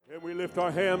lift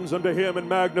our hands unto Him and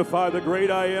magnify the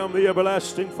great I am, the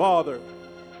everlasting Father?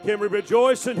 Can we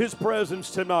rejoice in His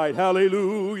presence tonight?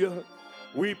 Hallelujah.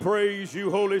 We praise you,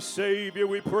 Holy Savior.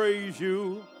 We praise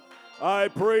you. I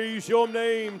praise your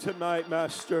name tonight,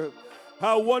 Master.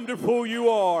 How wonderful you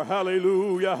are.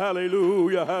 Hallelujah,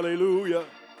 hallelujah, hallelujah.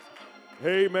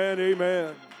 Amen,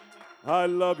 amen. I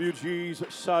love you,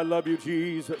 Jesus. I love you,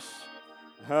 Jesus.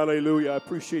 Hallelujah. I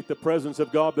appreciate the presence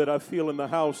of God that I feel in the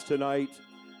house tonight.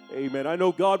 Amen. I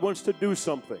know God wants to do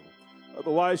something.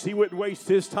 Otherwise, He wouldn't waste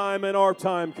His time and our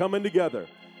time coming together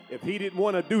if He didn't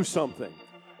want to do something.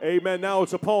 Amen. Now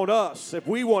it's upon us if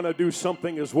we want to do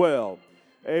something as well.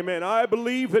 Amen. I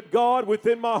believe that God,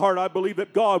 within my heart, I believe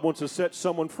that God wants to set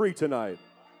someone free tonight.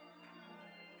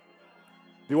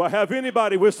 Do I have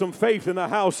anybody with some faith in the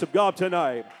house of God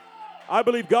tonight? I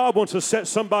believe God wants to set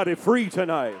somebody free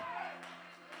tonight.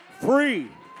 Free.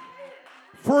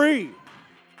 Free.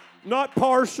 Not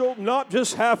partial, not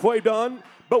just halfway done,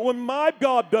 but when my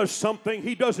God does something,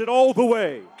 He does it all the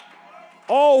way.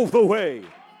 All the way.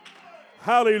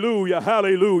 Hallelujah,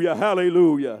 hallelujah,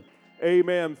 hallelujah.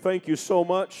 Amen. Thank you so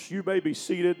much. You may be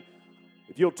seated.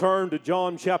 If you'll turn to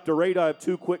John chapter 8, I have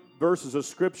two quick verses of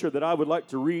Scripture that I would like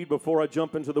to read before I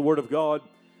jump into the Word of God.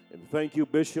 And thank you,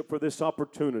 Bishop, for this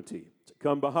opportunity to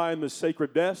come behind the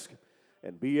sacred desk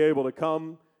and be able to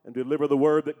come and deliver the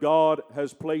word that God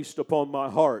has placed upon my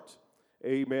heart.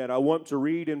 Amen. I want to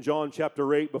read in John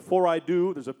chapter 8. Before I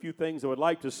do, there's a few things I would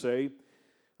like to say.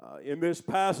 In this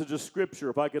passage of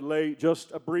Scripture, if I could lay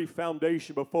just a brief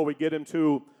foundation before we get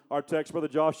into our text. Brother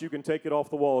Josh, you can take it off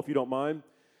the wall if you don't mind.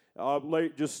 I'll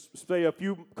just say a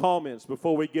few comments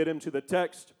before we get into the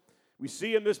text. We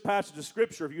see in this passage of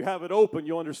Scripture, if you have it open,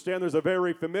 you'll understand there's a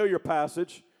very familiar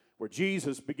passage where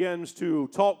Jesus begins to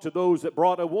talk to those that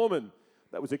brought a woman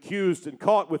that was accused and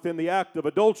caught within the act of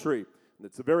adultery. And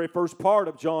it's the very first part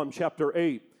of John chapter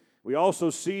 8. We also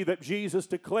see that Jesus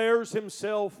declares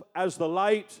Himself as the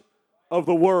light of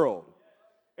the world.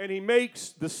 And He makes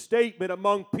the statement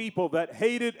among people that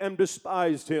hated and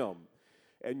despised Him.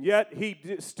 And yet He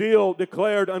still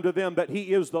declared unto them that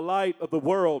He is the light of the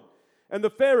world. And the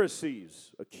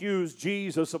Pharisees accused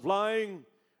Jesus of lying,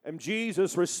 and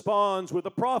Jesus responds with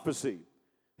a prophecy.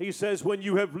 He says, when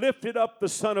you have lifted up the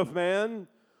Son of Man,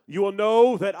 you will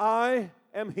know that I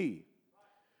am He.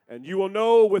 And you will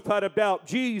know without a doubt.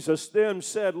 Jesus then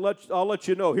said, I'll let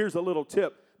you know. Here's a little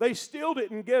tip. They still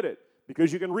didn't get it,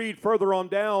 because you can read further on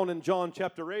down in John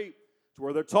chapter 8 to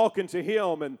where they're talking to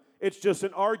Him, and it's just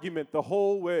an argument the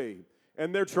whole way.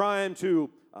 And they're trying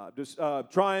to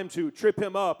trip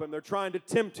Him up, and they're trying to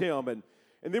tempt Him. And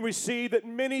then we see that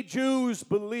many Jews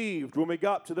believed when we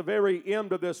got to the very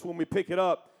end of this, when we pick it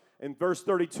up. In verse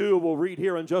 32, we'll read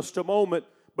here in just a moment.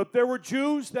 But there were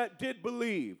Jews that did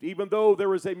believe, even though there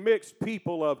was a mixed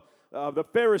people of the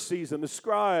Pharisees and the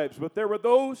scribes. But there were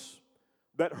those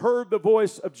that heard the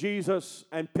voice of Jesus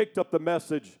and picked up the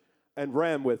message and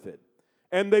ran with it.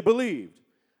 And they believed.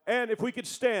 And if we could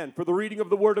stand for the reading of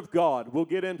the Word of God, we'll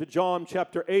get into John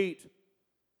chapter 8.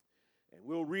 And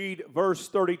we'll read verse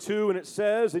 32, and it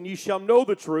says, and ye shall know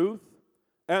the truth,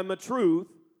 and the truth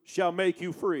shall make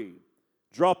you free.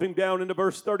 Dropping down into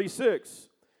verse 36.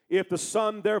 If the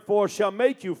Son therefore shall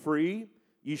make you free,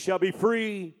 ye shall be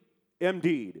free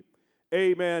indeed.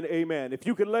 Amen, amen. If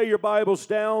you can lay your Bibles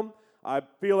down, I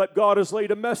feel that God has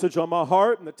laid a message on my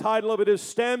heart, and the title of it is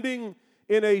Standing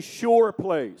in a Sure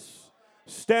Place.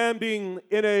 Standing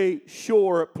in a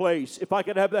sure place. If I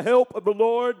could have the help of the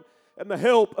Lord and the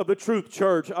help of the Truth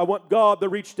Church, I want God to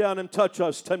reach down and touch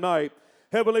us tonight.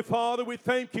 Heavenly Father, we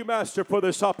thank you, Master, for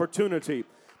this opportunity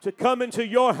to come into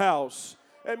your house.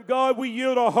 And God, we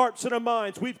yield our hearts and our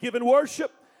minds. We've given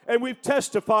worship and we've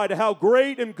testified to how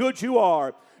great and good you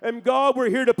are. And God, we're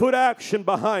here to put action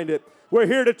behind it. We're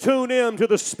here to tune in to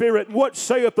the Spirit and what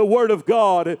saith the Word of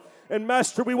God. And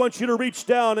Master, we want you to reach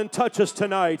down and touch us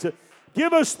tonight.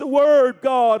 Give us the Word,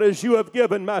 God, as you have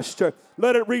given, Master.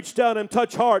 Let it reach down and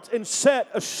touch hearts and set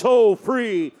a soul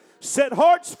free. Set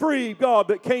hearts free, God,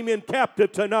 that came in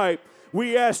captive tonight.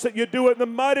 We ask that you do it in the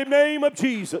mighty name of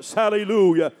Jesus.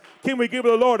 Hallelujah. Can we give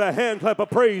the Lord a hand clap of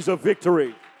praise of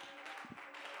victory?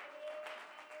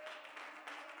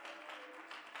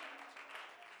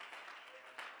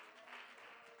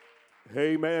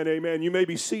 Amen, amen. You may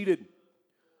be seated.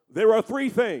 There are three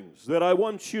things that I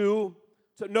want you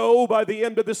to know by the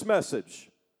end of this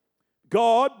message.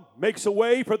 God makes a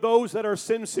way for those that are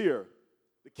sincere.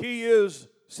 The key is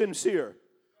sincere.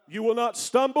 You will not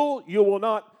stumble. You will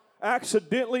not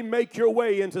accidentally make your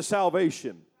way into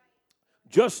salvation.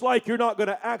 Just like you're not going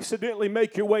to accidentally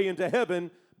make your way into heaven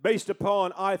based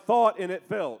upon I thought and it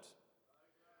felt.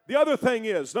 The other thing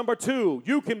is, number two,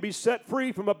 you can be set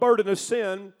free from a burden of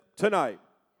sin tonight.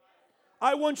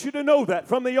 I want you to know that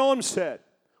from the onset.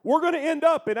 We're going to end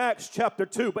up in Acts chapter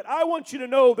 2, but I want you to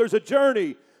know there's a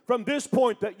journey from this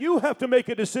point that you have to make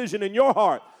a decision in your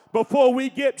heart before we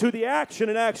get to the action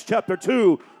in Acts chapter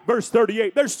 2, verse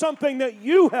 38. There's something that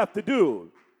you have to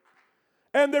do.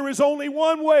 And there is only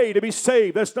one way to be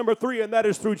saved. That's number three, and that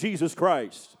is through Jesus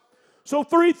Christ. So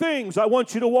three things I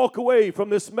want you to walk away from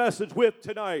this message with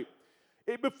tonight.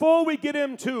 Before we get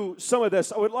into some of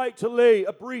this, I would like to lay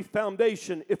a brief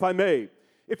foundation, if I may.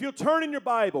 If you'll turn in your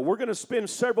Bible, we're going to spend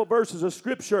several verses of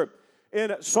Scripture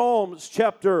in Psalms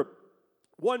chapter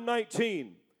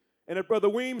 119. And if Brother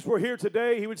Weems were here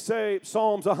today, he would say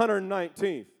Psalms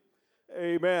 119th.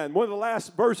 Amen. One of the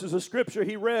last verses of Scripture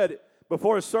he read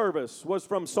before his service was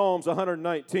from Psalms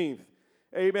 119th.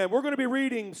 Amen. We're going to be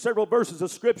reading several verses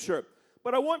of Scripture,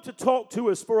 but I want to talk to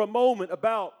us for a moment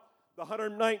about the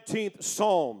 119th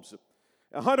Psalms.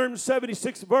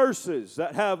 176 verses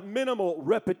that have minimal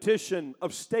repetition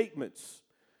of statements.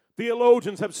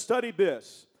 Theologians have studied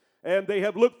this, and they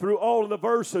have looked through all of the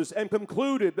verses and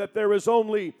concluded that there is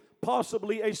only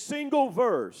possibly a single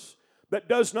verse that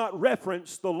does not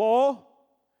reference the law,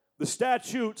 the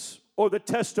statutes, or the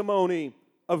testimony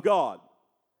of God.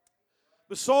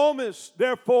 The psalmist,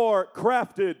 therefore,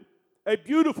 crafted a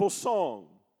beautiful song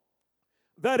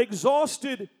that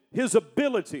exhausted his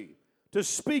ability to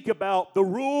speak about the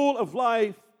rule of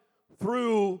life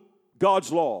through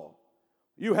God's law.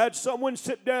 You had someone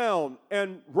sit down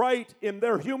and write in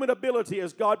their human ability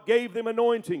as God gave them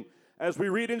anointing. As we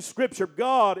read in Scripture,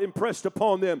 God impressed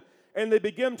upon them, and they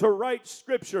began to write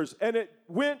Scriptures, and it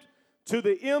went to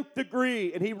the nth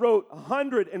degree, and he wrote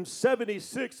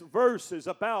 176 verses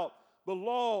about the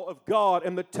law of God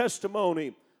and the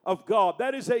testimony of God.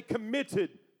 That is a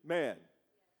committed man.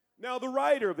 Now, the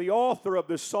writer, the author of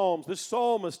this Psalms, this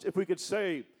psalmist, if we could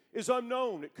say, is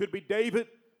unknown. It could be David,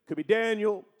 could be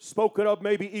Daniel, spoken of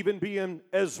maybe even being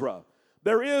Ezra.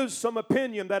 There is some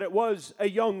opinion that it was a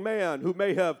young man who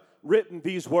may have written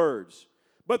these words.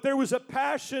 But there was a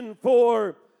passion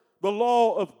for the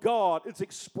law of God. It's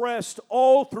expressed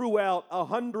all throughout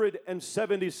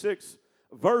 176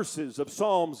 verses of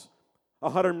Psalms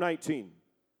 119.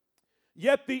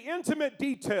 Yet the intimate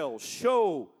details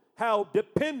show how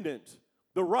dependent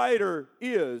the writer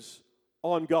is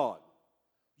on God.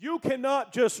 You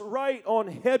cannot just write on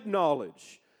head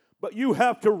knowledge, but you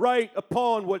have to write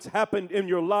upon what's happened in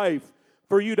your life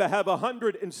for you to have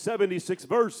 176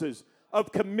 verses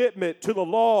of commitment to the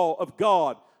law of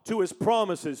God, to His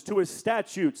promises, to His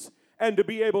statutes, and to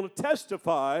be able to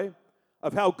testify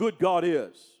of how good God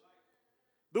is.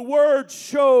 The words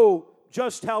show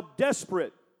just how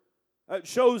desperate, it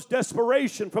shows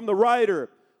desperation from the writer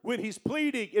when he's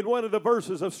pleading in one of the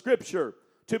verses of Scripture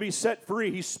to be set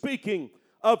free. He's speaking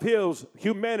of his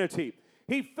humanity.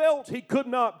 He felt he could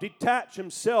not detach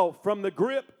himself from the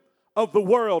grip of the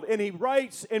world, and he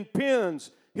writes and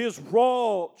pens his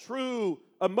raw, true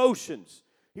emotions.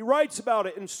 He writes about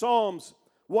it in Psalms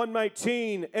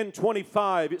 119 and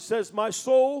 25. It says, "My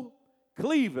soul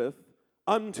cleaveth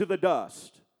unto the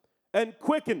dust, and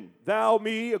quicken thou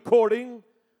me according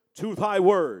to thy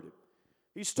word."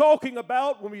 He's talking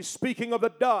about, when he's speaking of the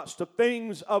dust, of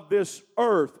things of this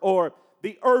earth, or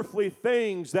the earthly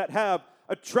things that have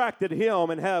attracted him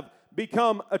and have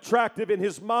become attractive in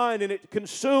his mind, and it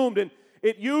consumed, and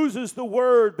it uses the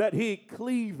word that he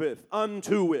cleaveth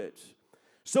unto it.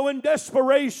 So in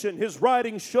desperation, his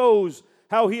writing shows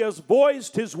how he has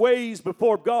voiced his ways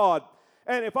before God.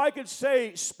 And if I could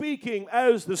say, speaking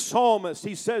as the psalmist,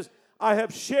 he says, "I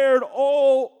have shared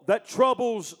all that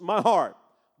troubles my heart."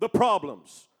 The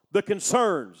problems, the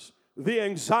concerns, the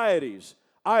anxieties.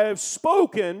 I have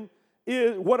spoken,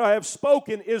 what I have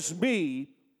spoken is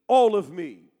me, all of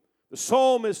me. The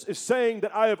psalmist is saying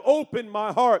that I have opened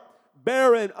my heart,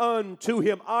 barren unto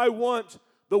him. I want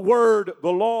the word,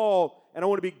 the law, and I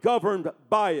want to be governed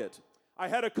by it. I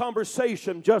had a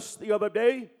conversation just the other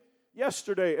day,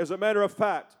 yesterday, as a matter of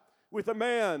fact, with a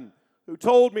man who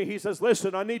told me, he says,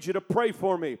 "Listen, I need you to pray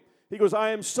for me." He goes, "I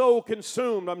am so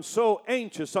consumed, I'm so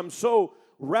anxious, I'm so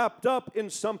wrapped up in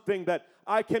something that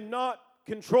I cannot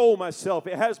control myself.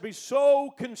 It has me so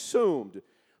consumed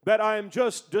that I am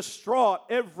just distraught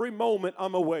every moment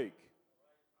I'm awake."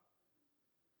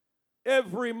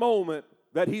 Every moment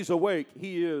that he's awake,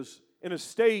 he is in a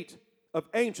state of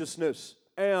anxiousness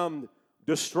and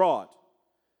distraught.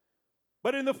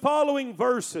 But in the following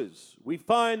verses, we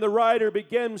find the writer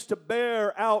begins to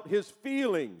bear out his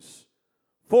feelings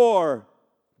for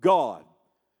God.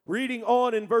 Reading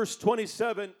on in verse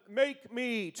 27, "Make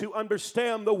me to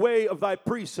understand the way of thy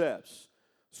precepts,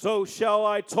 So shall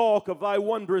I talk of thy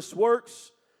wondrous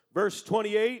works. Verse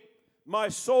 28, my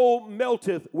soul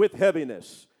melteth with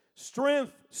heaviness.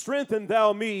 Strengthen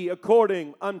thou me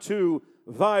according unto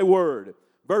thy word.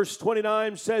 Verse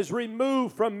 29 says,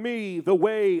 remove from me the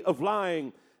way of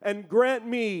lying, and grant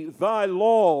me thy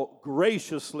law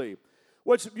graciously.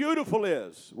 What's beautiful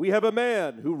is we have a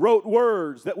man who wrote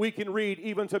words that we can read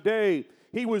even today.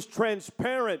 He was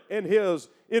transparent in his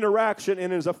interaction,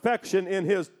 in his affection, in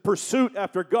his pursuit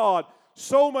after God,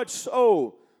 so much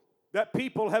so that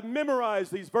people have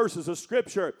memorized these verses of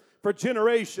Scripture for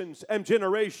generations and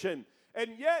generation.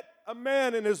 And yet a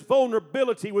man in his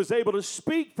vulnerability was able to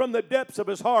speak from the depths of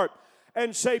his heart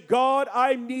and say, God,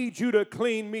 I need you to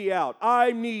clean me out.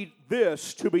 I need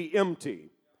this to be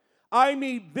empty. I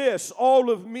need this, all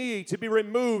of me, to be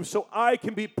removed so I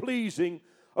can be pleasing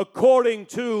according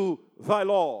to thy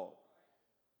law.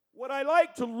 What I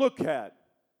like to look at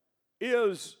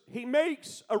is he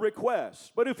makes a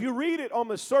request, but if you read it on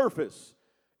the surface,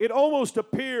 it almost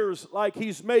appears like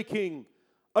he's making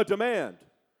a demand.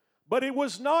 But it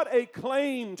was not a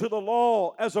claim to the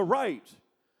law as a right,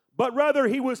 but rather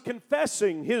he was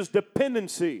confessing his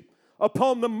dependency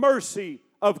upon the mercy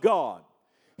of God.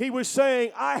 He was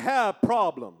saying, I have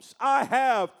problems. I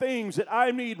have things that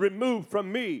I need removed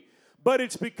from me. But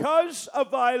it's because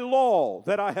of thy law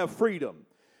that I have freedom.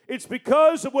 It's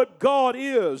because of what God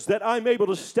is that I'm able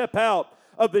to step out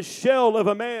of the shell of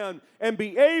a man and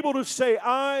be able to say,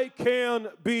 I can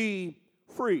be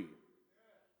free.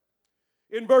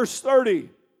 In verse 30, it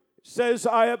says,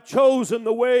 I have chosen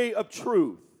the way of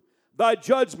truth. Thy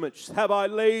judgments have I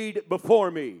laid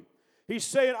before me. He's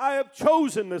saying, I have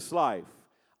chosen this life.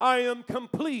 I am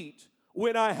complete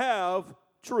when I have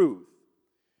truth.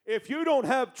 If you don't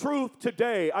have truth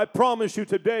today, I promise you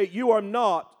today, you are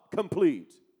not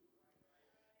complete.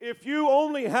 If you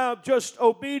only have just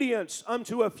obedience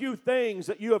unto a few things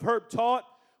that you have heard taught,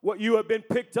 what you have been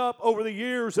picked up over the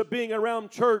years of being around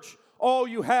church, all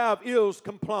you have is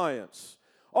compliance.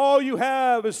 All you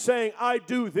have is saying, I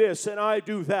do this and I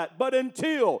do that. But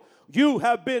until you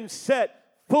have been set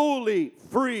fully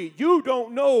free, you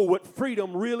don't know what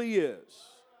freedom really is.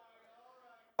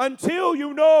 Until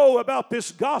you know about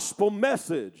this gospel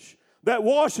message that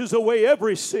washes away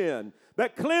every sin,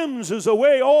 that cleanses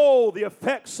away all the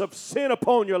effects of sin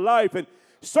upon your life and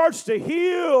starts to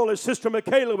heal, as Sister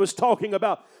Michaela was talking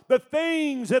about, the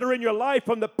things that are in your life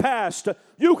from the past.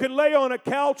 You can lay on a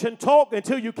couch and talk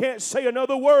until you can't say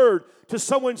another word to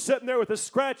someone sitting there with a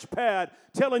scratch pad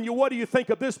telling you, what do you think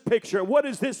of this picture? What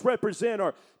does this represent?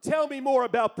 Or tell me more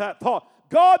about that thought.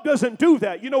 God doesn't do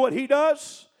that. You know what He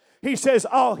does? He says,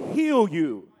 I'll heal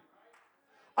you.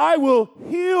 I will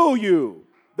heal you.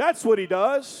 That's what He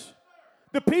does.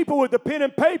 The people with the pen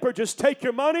and paper just take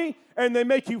your money and they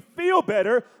make you feel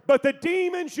better, but the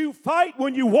demons you fight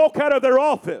when you walk out of their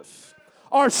office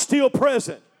are still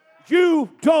present. You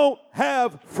don't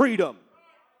have freedom.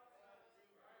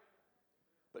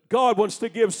 But God wants to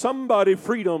give somebody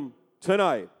freedom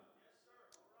tonight.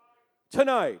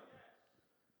 Tonight.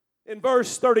 In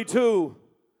verse 32,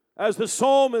 as the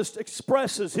psalmist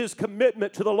expresses his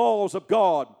commitment to the laws of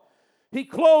God, he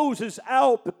closes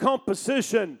out the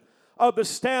composition of the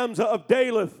stanza of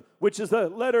Daleth, which is the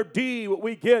letter D, what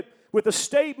we get with a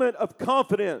statement of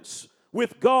confidence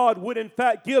with God would in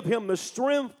fact give him the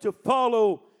strength to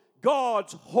follow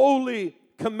God's holy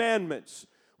commandments.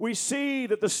 We see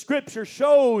that the Scripture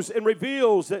shows and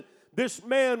reveals that this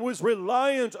man was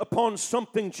reliant upon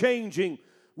something changing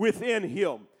within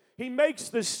him. He makes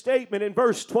this statement in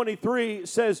verse 23. It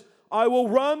says, I will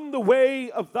run the way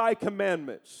of thy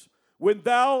commandments when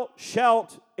thou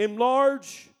shalt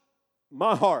enlarge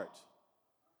my heart.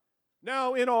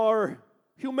 Now, in our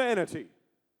humanity,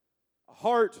 a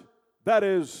heart that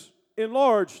is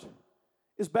enlarged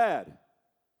is bad.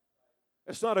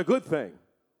 It's not a good thing.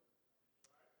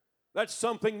 That's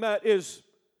something that is,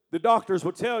 the doctors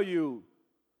will tell you,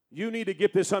 you need to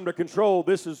get this under control.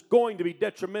 This is going to be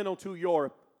detrimental to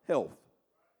your health.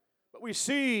 But we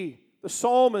see the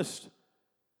psalmist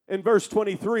in verse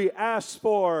 23 asks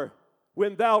for,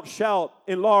 when thou shalt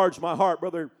enlarge my heart.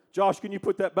 Brother Josh, can you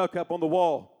put that back up on the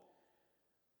wall?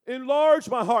 Enlarge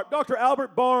my heart. Dr.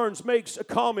 Albert Barnes makes a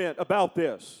comment about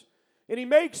this, and he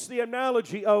makes the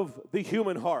analogy of the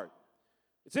human heart.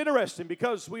 It's interesting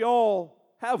because we all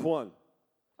have one,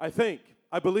 I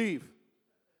believe.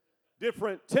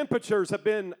 Different temperatures have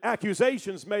been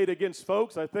accusations made against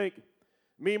folks. I think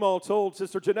Meemaw told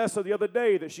Sister Janessa the other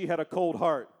day that she had a cold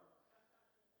heart.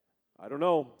 I don't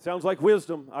know. Sounds like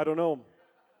wisdom. I don't know.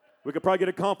 We could probably get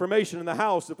a confirmation in the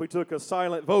house if we took a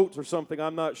silent vote or something.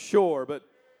 I'm not sure. But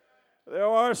There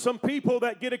are some people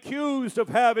that get accused of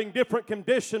having different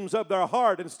conditions of their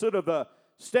heart instead of the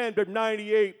standard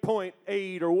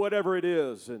 98.8 or whatever it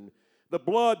is, and the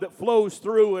blood that flows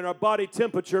through and our body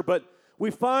temperature. But we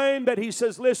find that he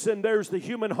says, listen, there's the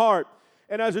human heart.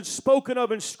 And as it's spoken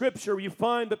of in Scripture, you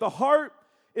find that the heart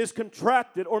is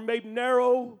contracted or made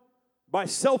narrow by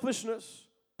selfishness,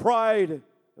 pride,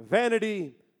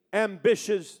 vanity,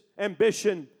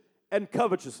 ambition, and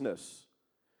covetousness.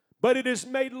 But it is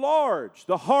made large.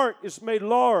 The heart is made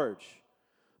large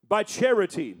by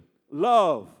charity,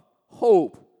 love,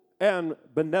 hope, and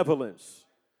benevolence.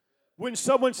 When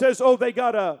someone says, oh, they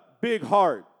got a big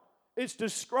heart, it's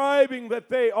describing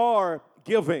that they are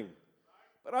giving.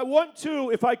 But I want to,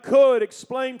 if I could,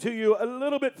 explain to you a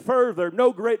little bit further.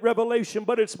 No great revelation,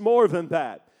 but it's more than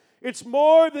that. It's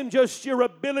more than just your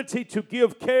ability to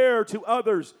give care to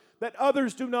others that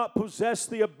others do not possess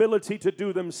the ability to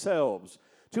do themselves.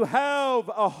 To have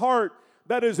a heart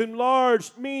that is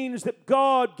enlarged means that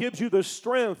God gives you the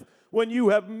strength. When you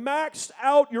have maxed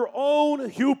out your own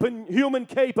human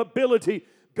capability,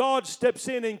 God steps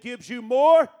in and gives you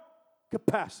more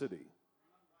capacity.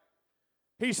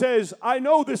 He says, I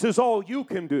know this is all you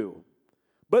can do,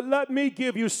 but let me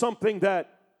give you something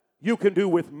that you can do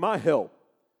with my help.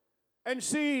 And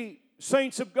see,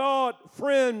 saints of God,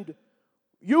 friend,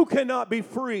 you cannot be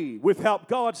free without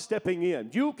God stepping in.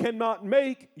 You cannot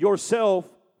make yourself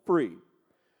free.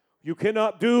 You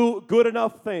cannot do good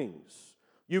enough things.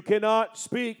 You cannot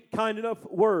speak kind enough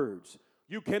words.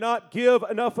 You cannot give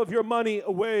enough of your money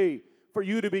away for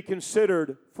you to be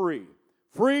considered free.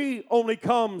 Free only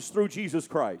comes through Jesus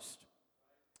Christ.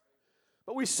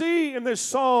 But we see in this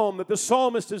psalm that the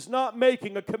psalmist is not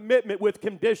making a commitment with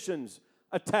conditions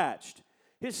attached.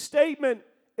 His statement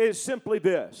is simply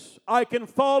this: I can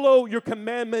follow your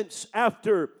commandments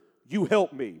after you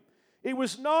help me. It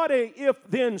was not a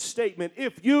if-then statement.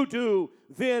 If you do,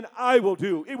 then I will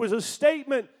do. It was a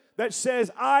statement that says,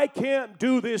 I can't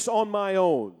do this on my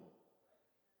own.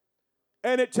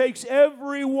 And it takes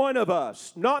every one of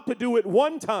us not to do it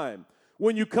one time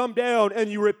when you come down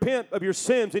and you repent of your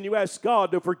sins and you ask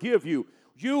God to forgive you.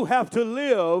 You have to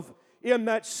live in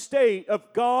that state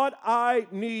of, God, I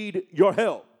need your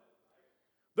help.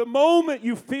 The moment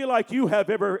you feel like you have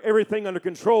everything under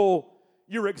control,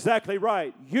 you're exactly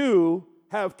right. You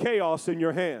have chaos in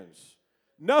your hands.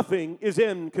 Nothing is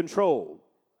in control.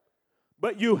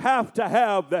 But you have to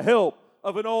have the help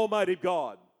of an almighty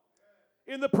God.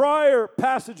 In the prior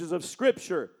passages of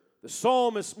Scripture, the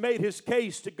psalmist made his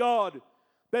case to God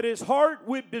that his heart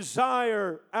would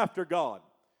desire after God.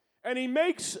 And he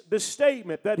makes the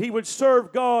statement that he would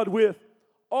serve God with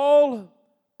all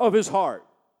of his heart.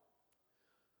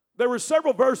 There were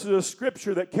several verses of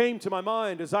Scripture that came to my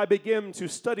mind as I began to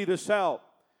study this out.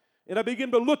 And I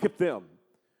began to look at them.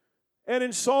 And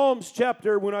in Psalms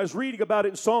chapter, when I was reading about it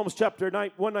in Psalms chapter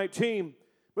 119,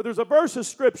 but there's a verse of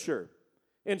Scripture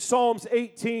in Psalms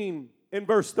 18 in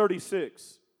verse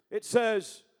 36. It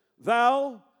says,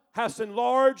 Thou hast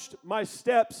enlarged my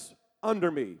steps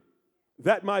under me,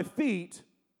 that my feet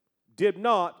did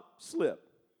not slip.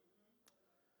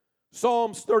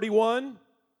 Psalms 31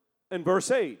 and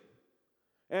verse 8.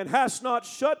 And hast not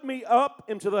shut me up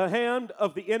into the hand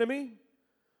of the enemy.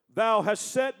 Thou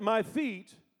hast set my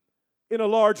feet in a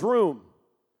large room.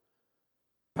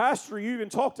 Pastor, you even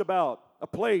talked about a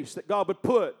place that God would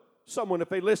put someone, if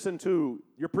they listen to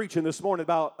your preaching this morning,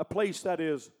 about a place that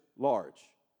is large.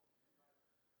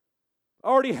 I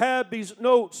already had these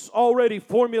notes already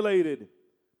formulated.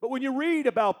 But when you read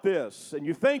about this and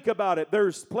you think about it,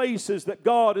 there's places that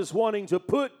God is wanting to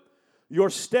put your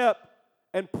step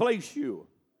and place you.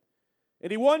 And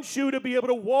He wants you to be able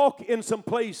to walk in some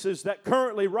places that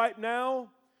currently, right now,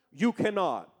 you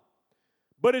cannot.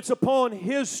 But it's upon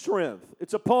His strength.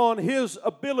 It's upon His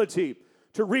ability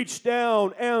to reach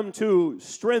down and to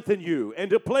strengthen you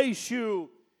and to place you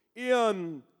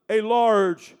in a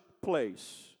large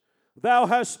place. Thou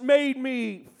hast made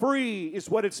me free is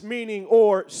what it's meaning,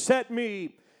 or set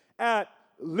me at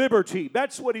liberty.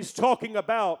 That's what he's talking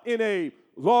about, in a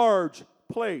large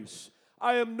place.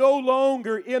 I am no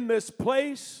longer in this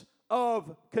place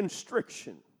of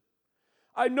constriction.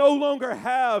 I no longer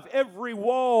have every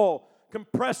wall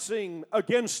compressing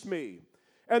against me.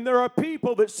 And there are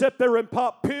people that sit there and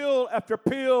pop pill after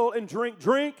pill and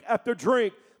drink after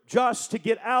drink just to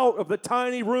get out of the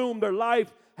tiny room their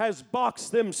life has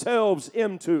boxed themselves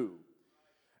into.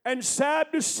 And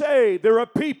sad to say, there are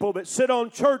people that sit on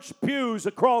church pews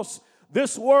across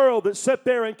this world that sit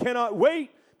there and cannot wait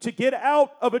to get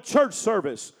out of a church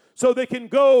service so they can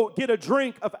go get a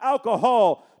drink of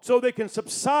alcohol so they can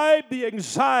subside the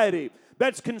anxiety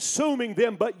that's consuming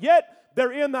them. But yet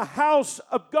they're in the house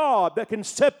of God that can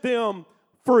set them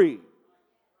free.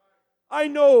 I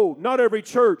know not every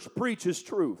church preaches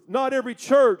truth. Not every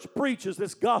church preaches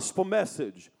this gospel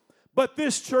message. But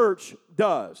this church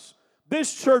does.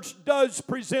 This church does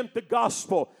present the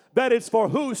gospel that is for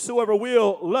whosoever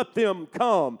will, let them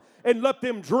come and let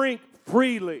them drink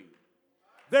freely.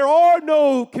 There are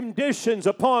no conditions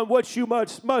upon which you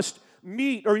must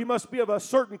meet, or you must be of a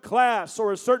certain class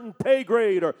or a certain pay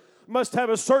grade or must have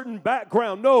a certain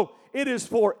background. No, it is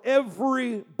for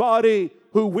everybody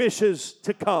who wishes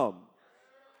to come.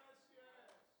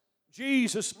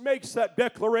 Jesus makes that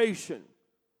declaration.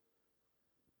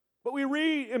 But we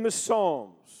read in the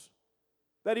Psalms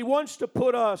that He wants to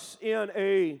put us in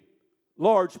a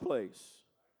large place.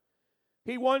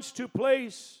 He wants to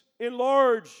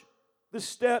enlarge the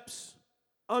steps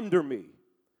under me,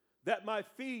 that my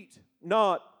feet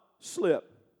not slip.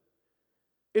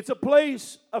 It's a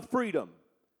place of freedom.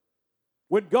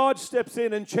 When God steps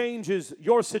in and changes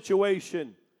your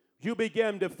situation, you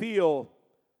begin to feel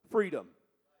freedom.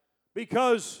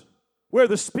 Because where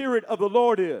the Spirit of the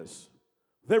Lord is,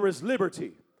 there is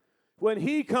liberty. When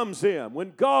He comes in,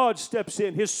 when God steps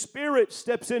in, His Spirit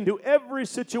steps into every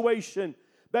situation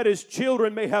that His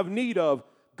children may have need of.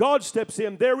 God steps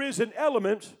in. There is an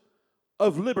element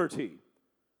of liberty.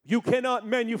 You cannot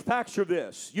manufacture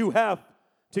this. You have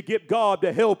to get God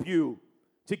to help you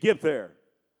to get there.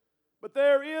 But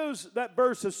there is that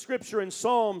verse of Scripture in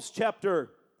Psalms chapter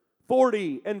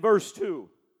 40 and verse 2.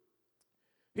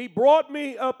 He brought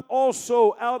me up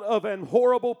also out of an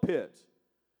horrible pit,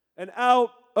 and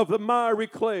out of the miry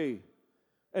clay,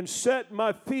 and set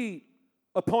my feet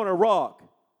upon a rock,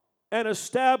 and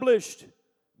established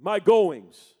my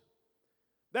goings.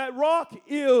 That rock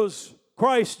is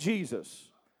Christ Jesus.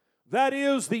 That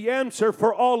is the answer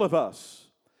for all of us.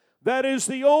 That is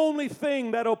the only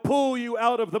thing that'll pull you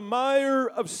out of the mire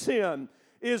of sin,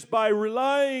 is by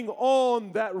relying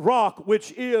on that rock,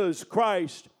 which is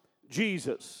Christ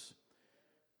Jesus.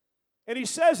 And He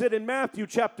says it in Matthew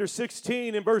chapter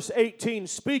 16 and verse 18,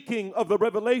 speaking of the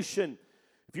revelation.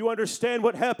 If you understand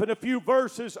what happened a few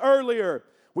verses earlier,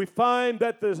 we find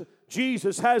that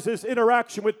Jesus has this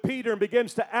interaction with Peter and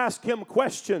begins to ask him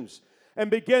questions,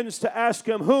 and begins to ask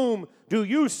him, whom do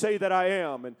you say that I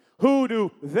am? And who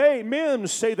do men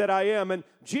say that I am? And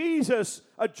Jesus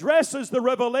addresses the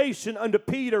revelation unto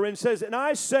Peter and says, and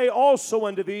I say also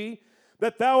unto thee,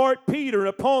 that thou art Peter, and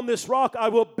upon this rock I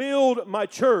will build my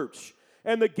church,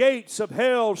 and the gates of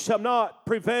hell shall not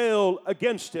prevail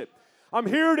against it. I'm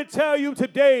here to tell you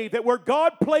today that where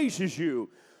God places you,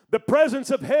 the presence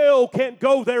of hell can't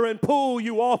go there and pull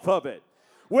you off of it.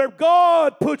 Where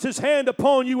God puts His hand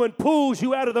upon you and pulls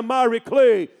you out of the miry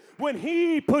clay, when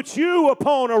He puts you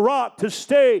upon a rock to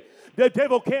stay, the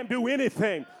devil can't do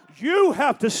anything. You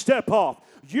have to step off.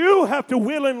 You have to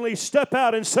willingly step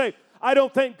out and say, I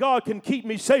don't think God can keep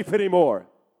me safe anymore.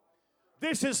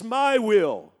 This is my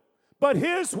will. But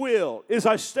His will is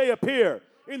I stay up here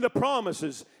in the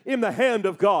promises, in the hand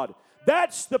of God.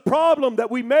 That's the problem that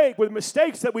we make with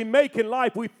mistakes that we make in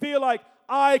life. We feel like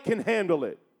I can handle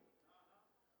it.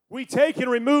 We take and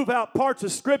remove out parts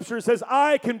of Scripture that says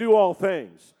I can do all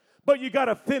things. But you got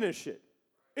to finish it.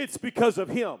 It's because of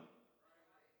Him.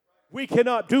 We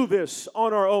cannot do this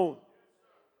on our own.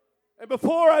 And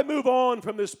before I move on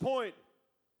from this point,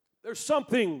 there's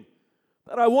something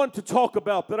that I want to talk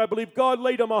about that I believe God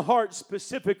laid on my heart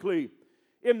specifically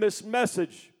in this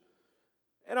message.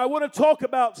 And I want to talk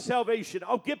about salvation.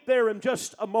 I'll get there in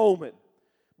just a moment.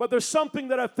 But there's something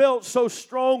that I felt so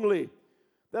strongly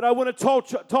that I want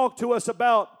to talk to us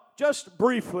about just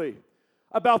briefly,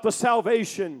 about the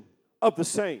salvation of the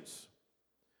saints.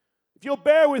 If you'll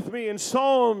bear with me in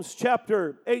Psalms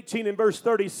chapter 18 and verse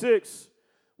 36,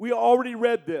 we already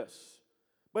read this,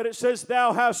 but it says,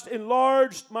 thou hast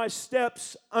enlarged my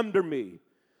steps under me,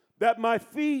 that my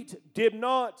feet did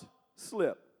not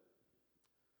slip.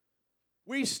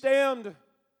 We stand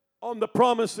on the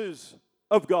promises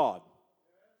of God.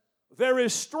 There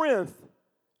is strength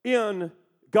in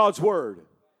God's Word.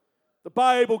 The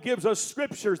Bible gives us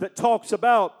scriptures that talks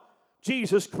about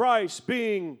Jesus Christ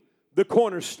being the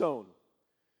cornerstone.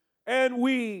 And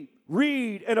we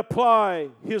read and apply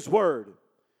His Word.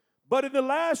 But in the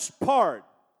last part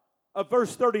of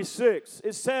verse 36,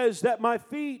 it says that my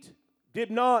feet did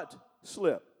not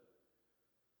slip.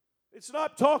 It's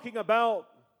not talking about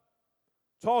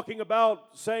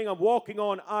saying I'm walking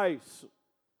on ice.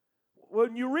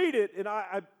 When you read it, and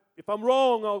if I'm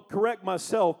wrong, I'll correct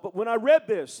myself, but when I read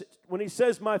this, when he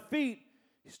says my feet,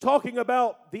 he's talking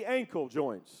about the ankle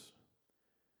joints.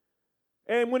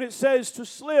 And when it says to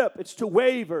slip, it's to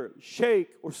waver,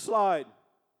 shake, or slide.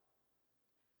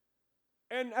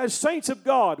 And as saints of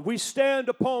God, we stand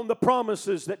upon the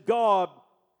promises that God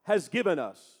has given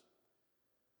us.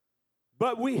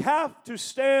 But we have to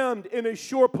stand in a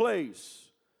sure place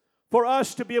for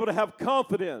us to be able to have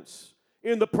confidence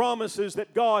in the promises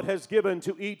that God has given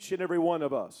to each and every one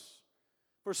of us.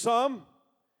 For some,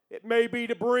 it may be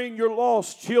to bring your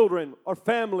lost children or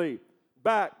family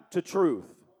back to truth.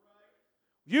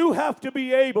 You have to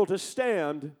be able to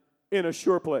stand in a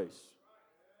sure place.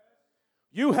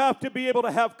 You have to be able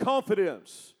to have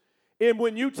confidence in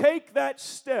when you take that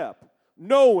step,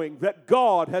 knowing that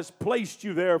God has placed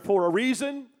you there for a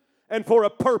reason and for a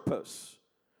purpose.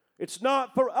 It's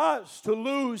not for us to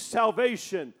lose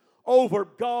salvation over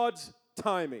God's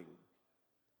timing.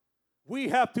 We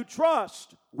have to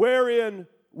trust wherein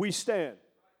we stand.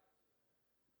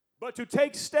 But to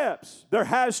take steps, there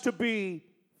has to be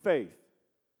faith.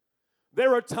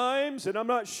 There are times, and I'm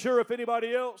not sure if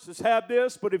anybody else has had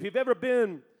this, but if you've ever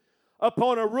been up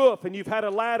on a roof and you've had a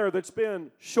ladder that's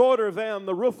been shorter than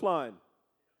the roof line,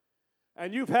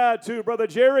 and you've had to, Brother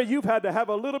Jerry, you've had to have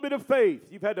a little bit of faith.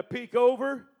 You've had to peek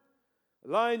over,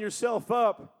 line yourself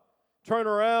up, turn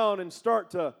around, and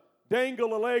start to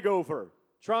dangle a leg over,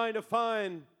 trying to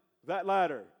find that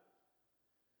ladder.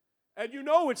 And you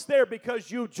know it's there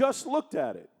because you just looked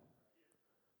at it.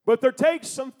 But there takes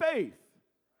some faith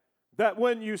that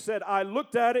when you said, I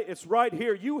looked at it, it's right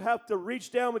here, you have to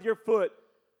reach down with your foot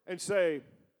and say,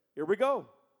 here we go.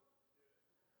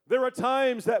 There are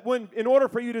times that when, in order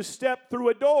for you to step through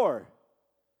a door,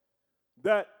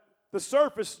 that the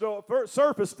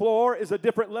surface floor is a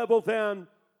different level than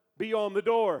beyond the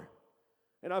door.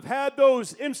 And I've had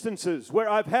those instances where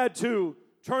I've had to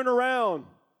turn around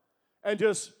and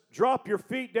just drop your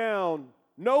feet down,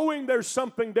 knowing there's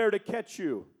something there to catch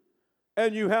you.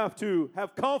 And you have to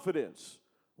have confidence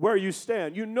where you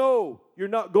stand. You know you're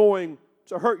not going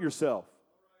to hurt yourself.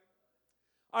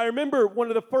 I remember one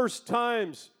of the first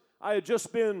times I had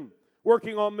just been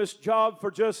working on this job for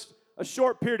just a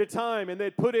short period of time, and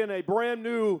they'd put in a brand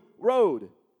new road.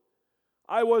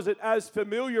 I wasn't as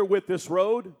familiar with this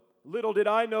road. Little did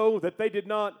I know that they did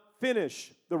not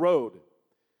finish the road.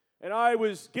 And I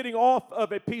was getting off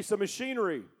of a piece of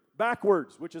machinery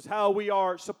backwards, which is how we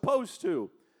are supposed to.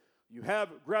 You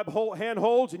grab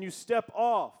handholds and you step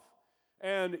off,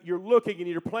 and you're looking and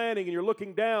you're planning and you're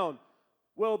looking down.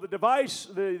 Well, the device,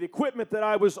 the equipment that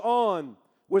I was on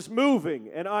was moving,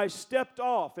 and I stepped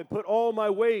off and put all my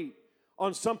weight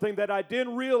on something that I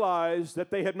didn't realize that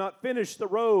they had not finished the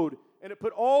road, and it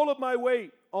put all of my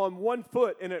weight on one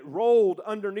foot, and it rolled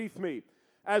underneath me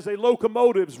as a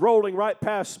locomotive's rolling right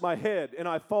past my head, and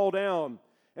I fall down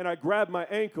and I grab my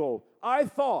ankle. I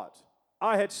thought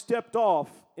I had stepped off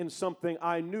in something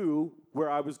I knew where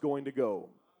I was going to go.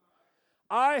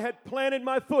 I had planted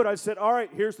my foot. I said, all right,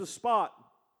 here's the spot.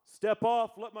 Step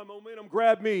off, let my momentum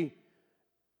grab me.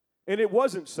 And it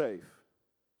wasn't safe.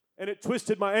 And it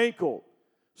twisted my ankle,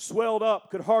 swelled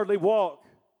up, could hardly walk.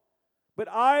 But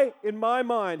I, in my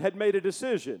mind, had made a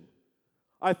decision.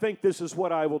 I think this is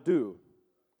what I will do.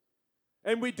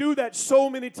 And we do that so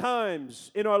many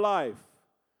times in our life.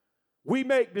 We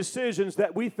make decisions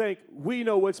that we think we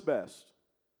know what's best.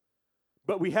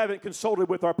 But we haven't consulted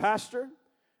with our pastor,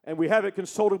 and we haven't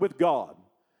consulted with God,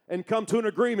 and come to an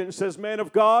agreement and says, man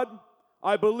of God,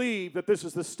 I believe that this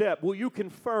is the step. Will you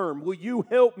confirm? Will you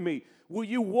help me? Will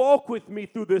you walk with me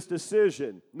through this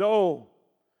decision? No.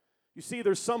 You see,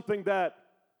 there's something that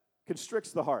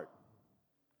constricts the heart.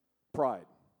 Pride.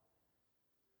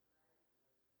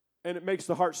 And it makes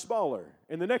the heart smaller.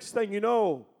 And the next thing you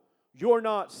know, you're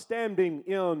not standing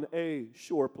in a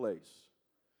sure place.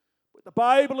 But the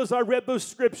Bible, as I read those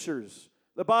scriptures,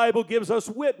 the Bible gives us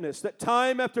witness that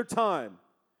time after time,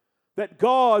 that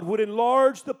God would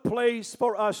enlarge the place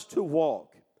for us to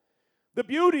walk. The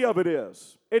beauty of it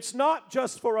is, it's not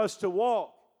just for us to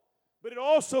walk, but it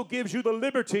also gives you the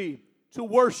liberty to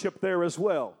worship there as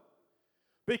well.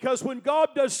 Because when God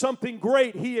does something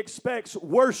great, He expects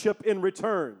worship in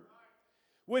return.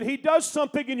 When He does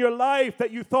something in your life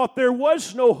that you thought there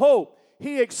was no hope,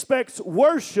 He expects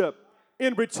worship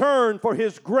in return for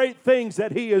His great things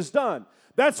that He has done.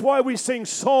 That's why we sing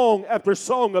song after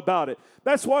song about it.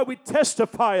 That's why we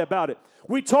testify about it.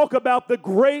 We talk about the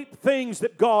great things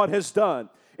that God has done.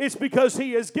 It's because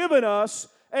He has given us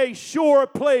a sure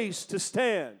place to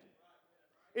stand.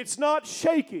 It's not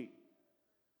shaky.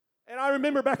 And I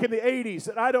remember back in the 80s,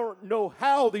 and I don't know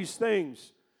how these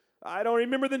things, I don't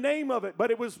remember the name of it, but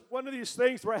it was one of these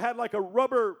things where I had like a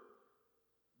rubber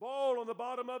ball on the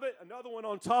bottom of it, another one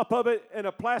on top of it, and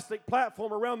a plastic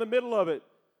platform around the middle of it.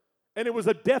 And it was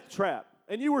a death trap.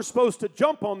 And you were supposed to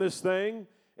jump on this thing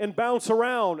and bounce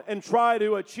around and try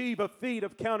to achieve a feat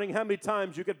of counting how many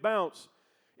times you could bounce.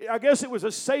 I guess it was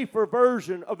a safer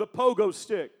version of the pogo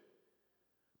stick.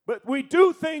 But we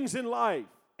do things in life,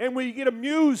 and we get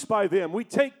amused by them. We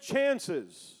take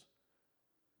chances.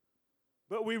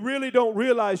 But we really don't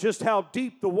realize just how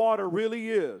deep the water really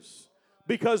is,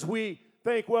 because we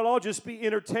think, well, I'll just be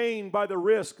entertained by the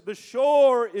risk. The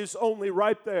shore is only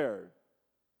right there.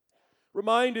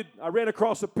 I ran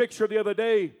across a picture the other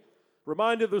day,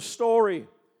 reminded the story.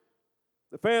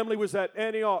 The family was at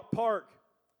Antioch Park,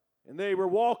 and they were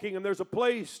walking, and there's a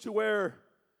place to where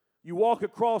you walk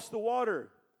across the water,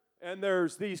 and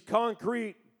there's these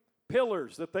concrete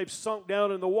pillars that they've sunk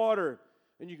down in the water,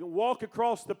 and you can walk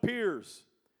across the piers,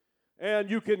 and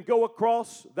you can go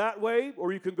across that way,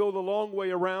 or you can go the long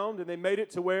way around, and they made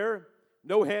it to where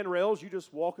no handrails, you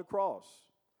just walk across.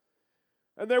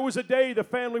 And there was a day the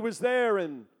family was there,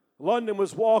 and London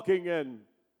was walking, and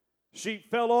she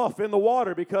fell off in the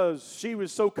water because she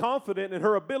was so confident in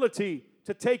her ability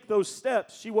to take those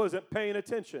steps, she wasn't paying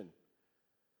attention.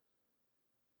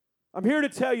 I'm here to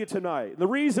tell you tonight, the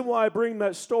reason why I bring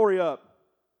that story up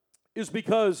is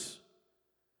because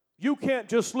you can't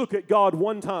just look at God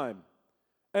one time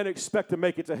and expect to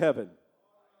make it to heaven.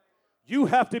 You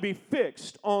have to be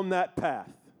fixed on that path.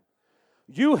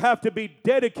 You have to be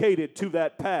dedicated to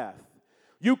that path.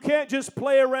 You can't just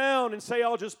play around and say,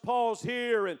 I'll just pause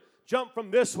here and jump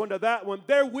from this one to that one.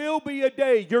 There will be a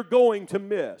day you're going to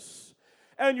miss.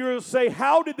 And you'll say,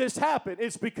 how did this happen?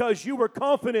 It's because you were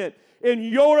confident in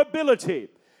your ability.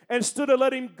 Instead of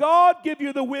letting God give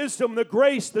you the wisdom, the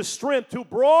grace, the strength to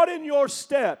broaden your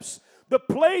steps, the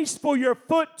place for your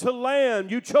foot to land,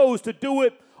 you chose to do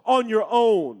it on your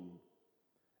own.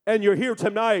 And you're here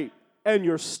tonight, and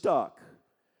you're stuck.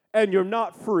 And you're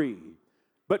not free.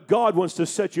 But God wants to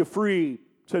set you free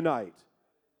tonight.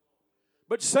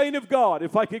 But saint of God,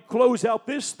 if I could close out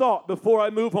this thought before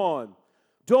I move on,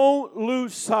 don't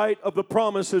lose sight of the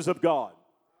promises of God.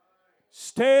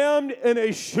 Stand in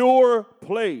a sure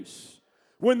place.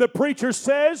 When the preacher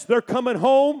says they're coming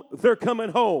home, they're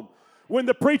coming home. When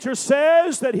the preacher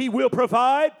says that he will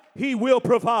provide, he will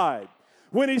provide.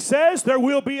 When he says there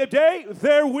will be a day,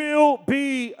 there will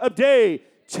be a day.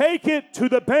 Take it to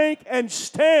the bank and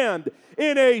stand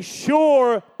in a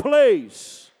sure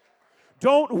place.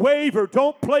 Don't waver.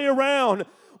 Don't play around.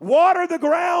 Water the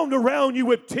ground around you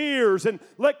with tears, and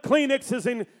let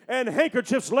Kleenexes and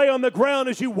handkerchiefs lay on the ground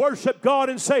as you worship God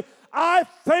and say, I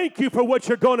thank you for what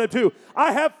you're going to do.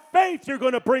 I have faith you're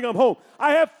going to bring them home.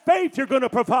 I have faith you're going to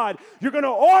provide. You're going to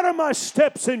order my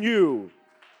steps in you.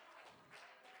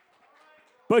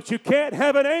 But you can't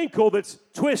have an ankle that's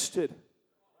twisted.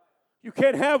 You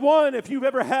can't have one if you've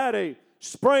ever had a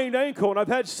sprained ankle, and I've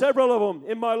had several of them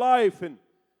in my life, and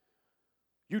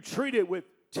you treat it with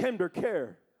tender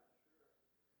care.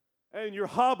 And you're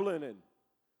hobbling, and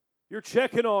you're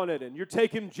checking on it, and you're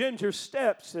taking ginger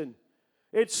steps, and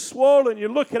it's swollen. You're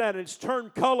looking at it, it's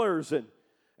turned colors, and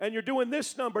you're doing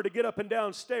this number to get up and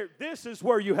down stairs. This is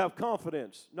where you have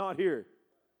confidence, not here.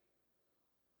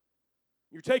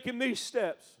 You're taking these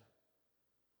steps,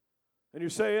 and you're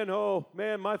saying, oh,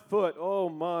 man, my foot, oh,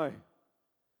 my.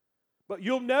 But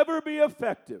you'll never be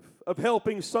effective of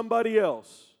helping somebody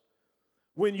else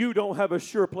when you don't have a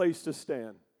sure place to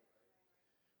stand.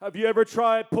 Have you ever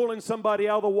tried pulling somebody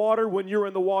out of the water when you're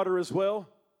in the water as well?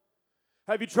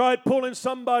 Have you tried pulling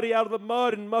somebody out of the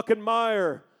mud and muck and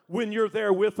mire when you're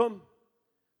there with them?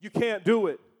 You can't do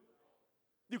it.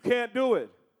 You can't do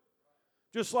it.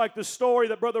 Just like the story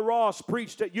that Brother Ross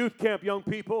preached at youth camp, young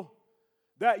people.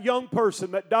 That young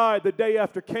person that died the day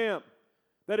after camp,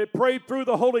 that had prayed through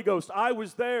the Holy Ghost. I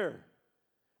was there,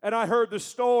 and I heard the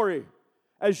story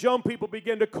as young people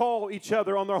began to call each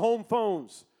other on their home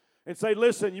phones and say,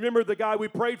 listen, you remember the guy we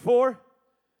prayed for?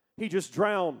 He just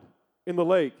drowned in the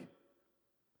lake.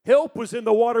 Help was in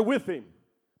the water with him,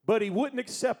 but he wouldn't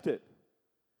accept it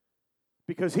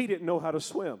because he didn't know how to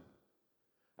swim.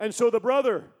 And so the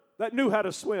brother that knew how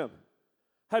to swim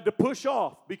had to push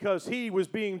off because he was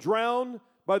being drowned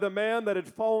by the man that had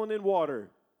fallen in water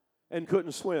and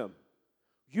couldn't swim.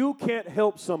 You can't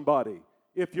help somebody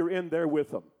if you're in there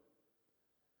with them.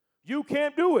 You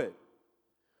can't do it.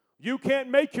 You can't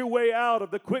make your way out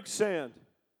of the quicksand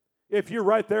if you're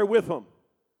right there with them.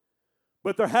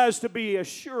 But there has to be a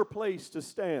sure place to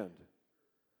stand.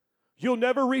 You'll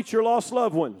never reach your lost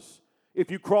loved ones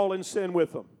if you crawl in sin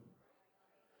with them.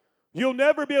 You'll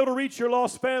never be able to reach your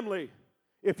lost family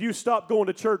if you stop going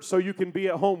to church so you can be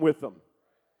at home with them.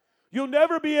 You'll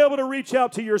never be able to reach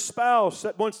out to your spouse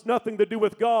that wants nothing to do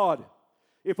with God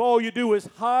if all you do is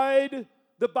hide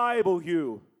the Bible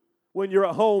when you're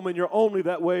at home and you're only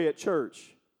that way at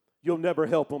church. you'll never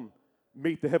help them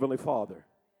meet the Heavenly Father.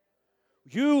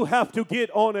 You have to get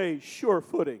on a sure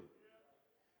footing.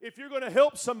 If you're going to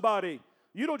help somebody,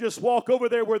 you don't just walk over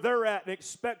there where they're at and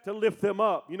expect to lift them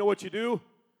up. You know what you do?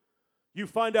 You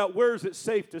find out where is it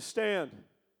safe to stand.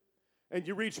 And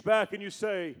you reach back and you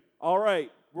say, all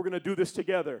right, we're going to do this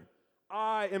together.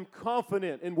 I am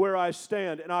confident in where I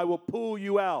stand, and I will pull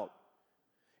you out.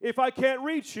 If I can't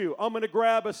reach you, I'm going to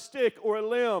grab a stick or a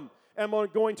limb, and I'm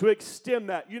going to extend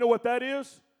that. You know what that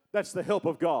is? That's the help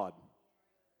of God.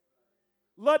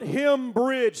 Let Him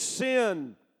bridge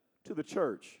sin to the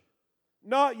church.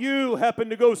 Not you happen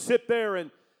to go sit there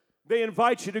and they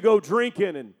invite you to go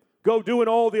drinking and go doing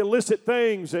all the illicit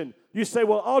things, and you say,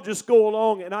 well, I'll just go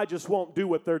along and I just won't do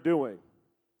what they're doing.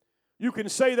 You can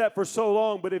say that for so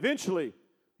long, but eventually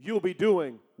you'll be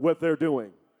doing what they're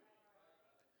doing.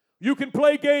 You can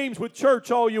play games with church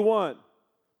all you want,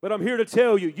 but I'm here to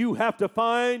tell you, you have to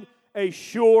find a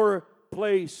sure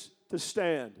place to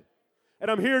stand. And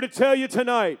I'm here to tell you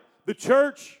tonight, the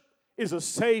church is a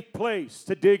safe place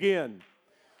to dig in.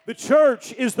 The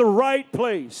church is the right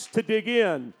place to dig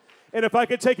in. And if I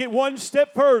could take it one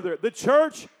step further, the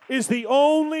church is the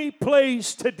only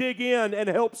place to dig in and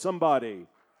help somebody.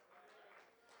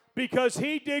 Because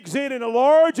He digs in and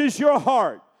enlarges your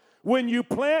heart. When you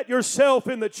plant yourself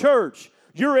in the church,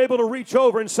 you're able to reach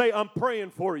over and say, I'm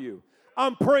praying for you.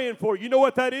 I'm praying for you. You know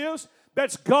what that is?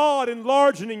 That's God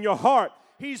enlarging in your heart.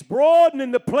 He's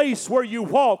broadening the place where you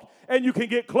walk, and you can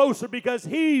get closer because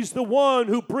He's the one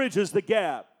who bridges the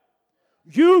gap.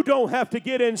 You don't have to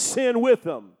get in sin with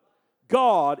them.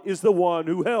 God is the one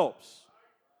who helps.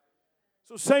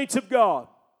 So, saints of God,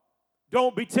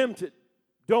 don't be tempted.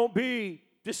 Don't be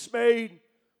dismayed.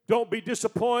 Don't be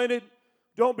disappointed.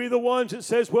 Don't be the ones that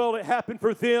says, well, it happened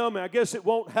for them, and I guess it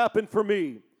won't happen for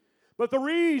me. But the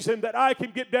reason that I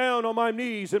can get down on my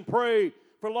knees and pray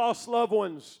for lost loved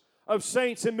ones of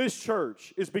saints in this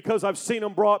church is because I've seen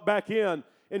them brought back in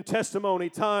testimony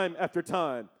time after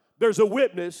time. There's a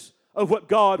witness of what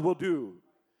God will do.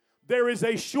 There is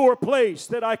a sure place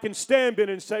that I can stand in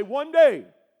and say, one day,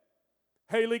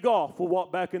 Haley Goff will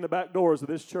walk back in the back doors of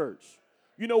this church.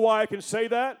 You know why I can say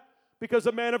that? Because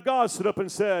a man of God stood up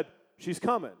and said, she's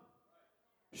coming.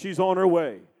 She's on her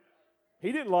way.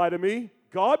 He didn't lie to me.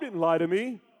 God didn't lie to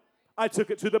me. I took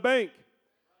it to the bank.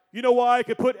 You know why I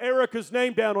could put Erica's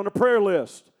name down on a prayer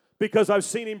list? Because I've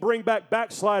seen him bring back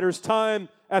backsliders time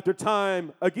after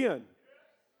time again.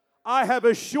 I have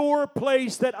a sure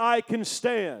place that I can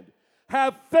stand.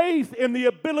 Have faith in the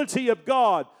ability of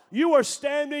God. You are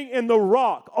standing in the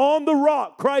rock, on the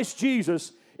rock, Christ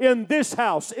Jesus, in this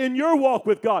house, in your walk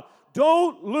with God.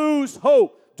 Don't lose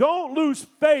hope. Don't lose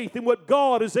faith in what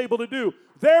God is able to do.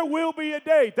 There will be a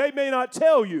day, they may not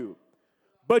tell you,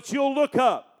 but you'll look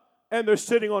up and they're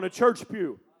sitting on a church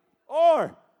pew.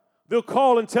 Or they'll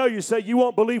call and tell you, say, you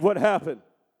won't believe what happened.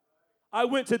 I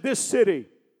went to this city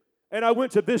and I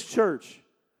went to this church,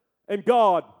 and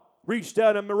God reached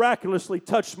down and miraculously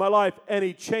touched my life, and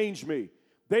He changed me.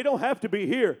 They don't have to be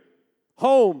here.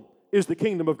 Home is the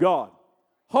kingdom of God.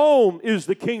 Home is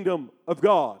the kingdom of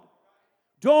God.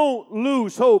 Don't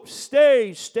lose hope.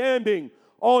 Stay standing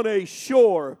on a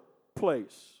sure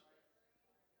place.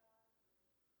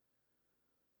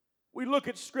 We look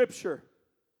at Scripture.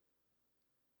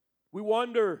 We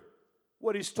wonder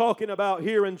what he's talking about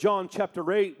here in John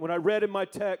chapter 8. When I read in my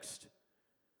text,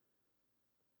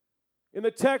 in the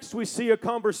text we see a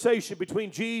conversation between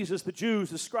Jesus, the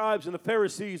Jews, the scribes, and the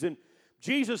Pharisees, and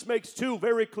Jesus makes two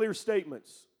very clear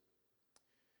statements.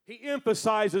 He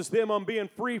emphasizes them on being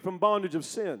free from bondage of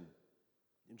sin.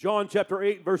 In John chapter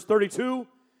 8, verse 32,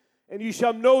 and you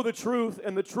shall know the truth,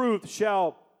 and the truth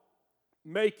shall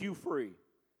make you free.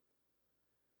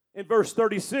 In verse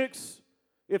 36,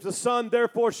 if the Son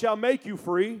therefore shall make you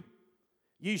free,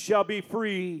 ye shall be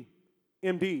free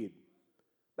indeed.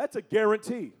 That's a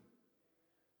guarantee.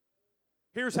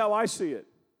 Here's how I see it,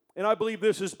 and I believe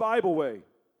this is Bible way.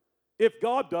 If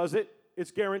God does it,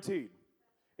 it's guaranteed.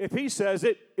 If He says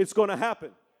it, it's going to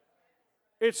happen.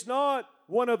 It's not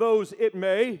one of those it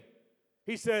may.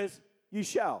 He says, ye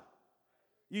shall.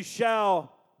 Ye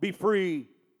shall be free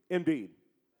indeed.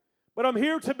 But I'm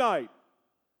here tonight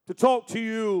to talk to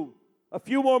you a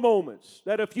few more moments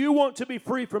that if you want to be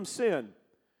free from sin,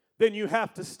 then you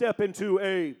have to step into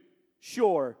a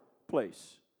sure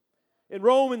place. In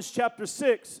Romans chapter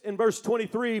 6, in verse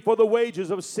 23, for the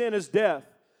wages of sin is death,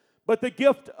 but the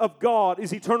gift of God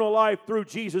is eternal life through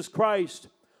Jesus Christ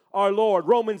our Lord.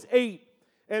 Romans 8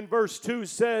 and verse 2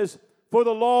 says, for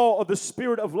the law of the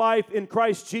Spirit of life in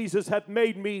Christ Jesus hath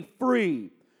made me free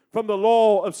from the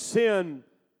law of sin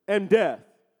and death.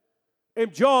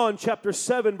 In John chapter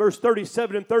 7, verse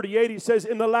 37 and 38, he says,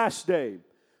 in the last day,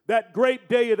 that great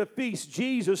day of the feast,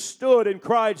 Jesus stood and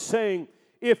cried, saying,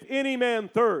 if any man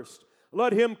thirst,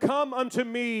 let him come unto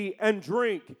me and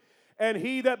drink. And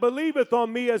he that believeth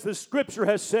on me, as the scripture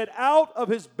has said, out of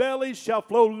his belly shall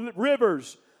flow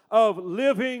rivers of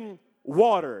living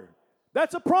water.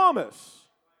 That's a promise.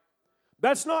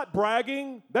 That's not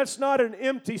bragging. That's not an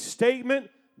empty statement.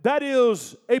 That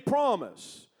is a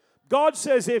promise. God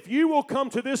says, if you will come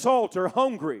to this altar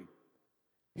hungry,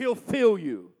 He'll fill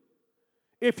you.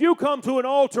 If you come to an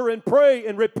altar and pray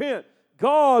and repent,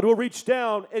 God will reach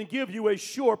down and give you a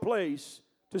sure place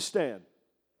to stand.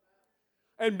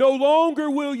 And no longer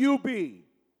will you be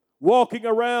walking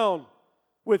around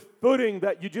with footing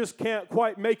that you just can't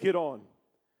quite make it on.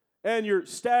 And you're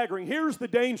staggering. Here's the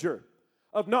danger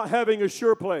of not having a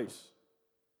sure place.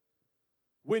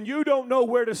 When you don't know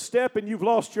where to step and you've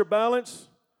lost your balance,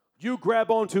 you grab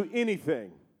onto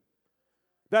anything.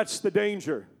 That's the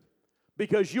danger.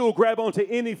 Because you'll grab onto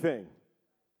anything.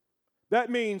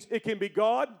 That means it can be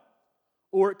God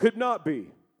or it could not be.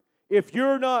 If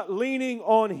you're not leaning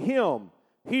on Him,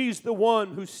 He's the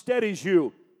one who steadies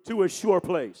you to a sure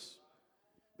place.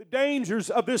 The dangers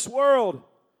of this world. I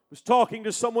was talking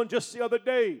to someone just the other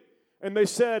day, and they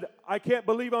said, I can't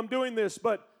believe I'm doing this,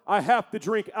 but I have to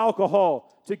drink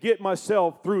alcohol to get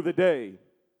myself through the day.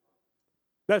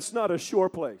 That's not a sure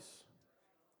place.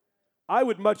 I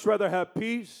would much rather have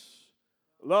peace,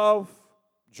 love,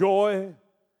 joy,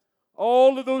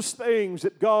 all of those things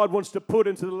that God wants to put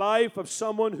into the life of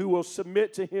someone who will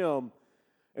submit to Him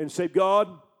and say, God,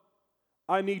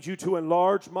 I need you to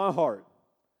enlarge my heart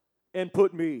and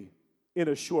put me in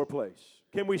a sure place.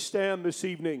 Can we stand this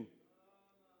evening?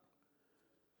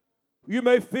 You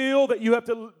may feel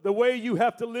that the way you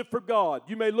have to live for God,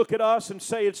 you may look at us and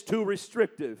say it's too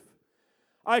restrictive.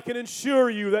 I can assure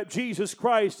you that Jesus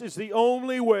Christ is the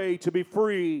only way to be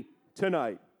free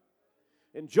tonight.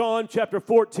 In John chapter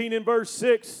 14 and verse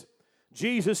 6,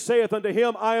 Jesus saith unto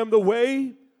him, I am the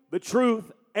way, the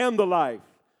truth, and the life.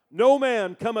 No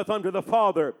man cometh unto the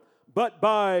Father but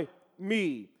by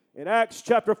me. In Acts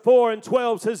chapter 4 and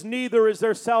 12 says, neither is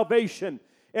there salvation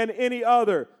in any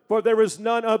other, for there is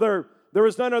none other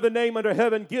name under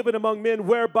heaven given among men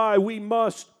whereby we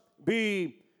must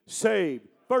be saved.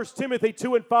 1 Timothy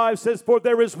 2 and 5 says, for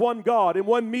there is one God and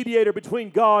one mediator between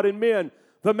God and men,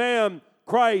 the man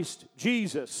Christ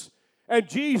Jesus. And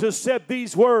Jesus said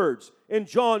these words in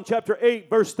John chapter 8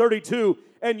 verse 32,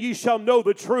 and ye shall know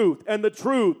the truth, and the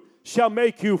truth shall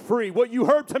make you free. What you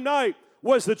heard tonight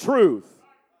was the truth.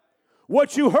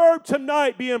 What you heard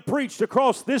tonight being preached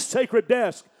across this sacred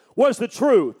desk was the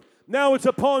truth. Now it's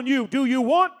upon you. Do you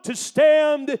want to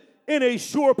stand in a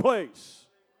sure place?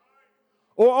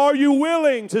 Or are you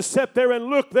willing to sit there and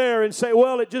look there and say,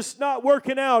 well, it's just not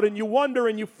working out, and you wonder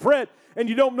and you fret and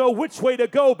you don't know which way to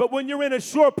go. But when you're in a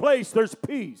sure place, there's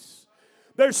peace.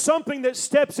 There's something that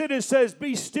steps in and says,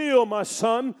 be still, my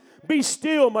son. Be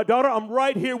still, my daughter. I'm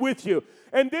right here with you.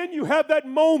 And then you have that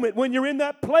moment when you're in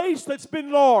that place that's been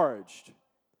enlarged.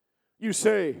 You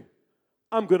say,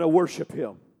 I'm going to worship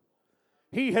Him.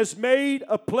 He has made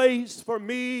a place for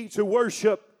me to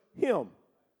worship Him.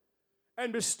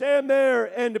 And to stand there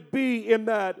and to be in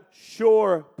that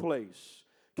sure place.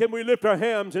 Can we lift our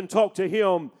hands and talk to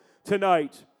Him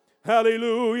tonight?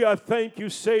 Hallelujah. I thank you,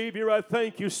 Savior. I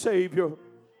thank you, Savior.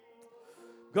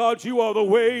 God, you are the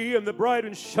way and the bright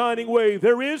and shining way.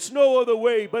 There is no other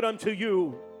way but unto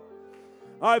you.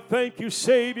 I thank you,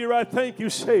 Savior. I thank you,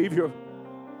 Savior.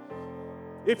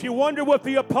 If you wonder what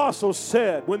the apostles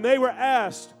said when they were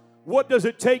asked, what does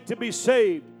it take to be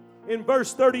saved? In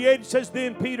verse 38 it says,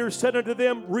 then Peter said unto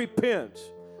them, repent.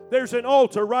 There's an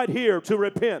altar right here to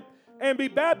repent. And be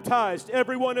baptized,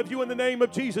 every one of you, in the name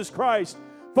of Jesus Christ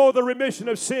for the remission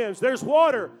of sins. There's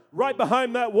water right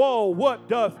behind that wall. What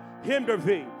doth hinder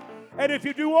thee? And if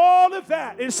you do all of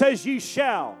that, it says ye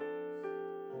shall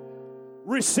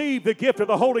receive the gift of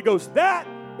the Holy Ghost. That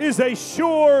is a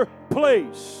sure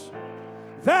place.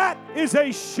 That is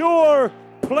a sure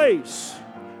place.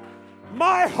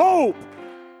 My hope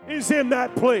is in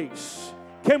that place.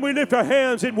 Can we lift our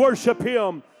hands and worship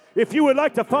Him? If you would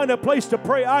like to find a place to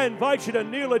pray, I invite you to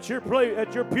kneel at your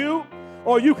pew,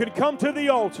 or you can come to the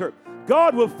altar.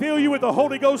 God will fill you with the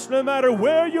Holy Ghost no matter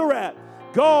where you're at.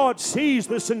 God sees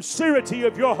the sincerity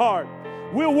of your heart.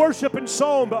 We'll worship in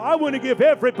song, but I want to give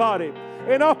everybody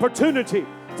an opportunity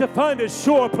to find a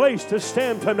sure place to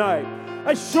stand tonight,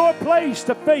 a sure place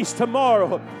to face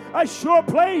tomorrow, a sure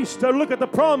place to look at the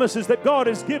promises that God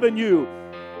has given you.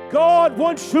 God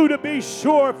wants you to be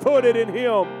sure-footed in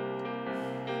Him.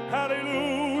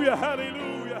 Hallelujah, hallelujah.